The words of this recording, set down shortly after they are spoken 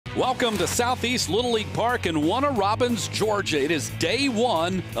Welcome to Southeast Little League Park in Warner Robins, Georgia. It is day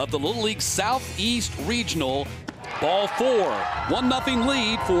one of the Little League Southeast Regional. Ball four, 1-0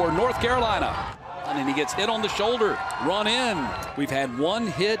 lead for North Carolina. And he gets hit on the shoulder, run in. We've had one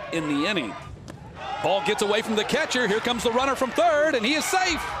hit in the inning. Ball gets away from the catcher. Here comes the runner from third, and he is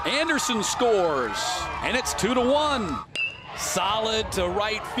safe. Anderson scores, and it's 2-1. Solid to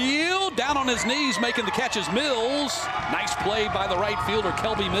right field. Down on his knees, making the catch is Mills. Nice play by the right fielder,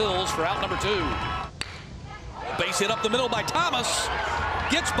 Kelby Mills, for out number two. Base hit up the middle by Thomas.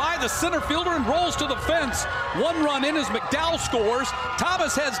 Gets by the center fielder and rolls to the fence. One run in as McDowell scores.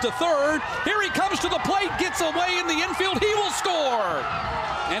 Thomas heads to third. Here he comes to the plate, gets away in the infield. He will score.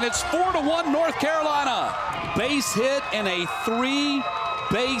 And it's 4-1 North Carolina. Base hit and a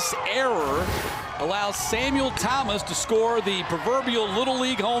three-base error allows Samuel Thomas to score the proverbial Little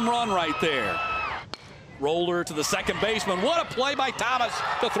League home run right there. Roller to the second baseman. What a play by Thomas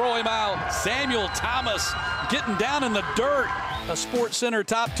to throw him out. Samuel Thomas getting down in the dirt. A Sports Center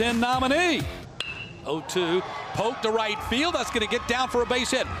top 10 nominee. 0-2, poke to right field. That's going to get down for a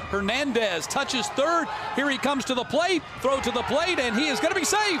base hit. Hernandez touches third. Here he comes to the plate. Throw to the plate, and he is going to be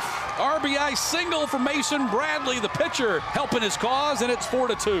safe. RBI single for Mason Bradley, the pitcher, helping his cause, and it's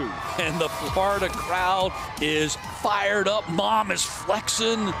 4-2. And the Florida crowd is fired up. Mom is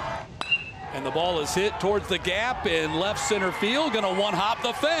flexing. And the ball is hit towards the gap in left center field. Going to one-hop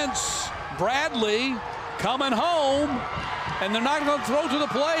the fence. Bradley coming home, and they're not going to throw to the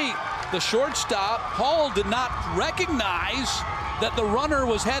plate. The shortstop, Hall, did not recognize that the runner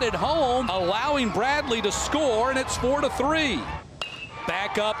was headed home, allowing Bradley to score, and it's 4-3.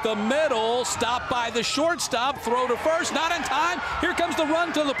 Back up the middle, stopped by the shortstop, throw to first, not in time. Here comes the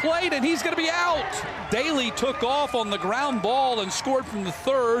run to the plate, and he's going to be out. Daly took off on the ground ball and scored from the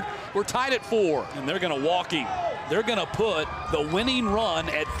third. We're tied at 4, and they're going to walk him. They're going to put the winning run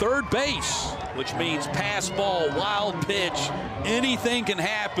at third base, which means pass ball, wild pitch, anything can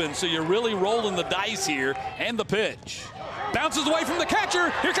happen. So you're really rolling the dice here. And the pitch bounces away from the catcher.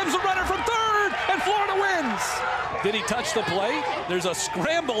 Here comes the runner from third, and Florida wins. Did he touch the plate? There's a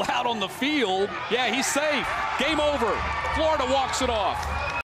scramble out on the field. Yeah, he's safe. Game over. Florida walks it off.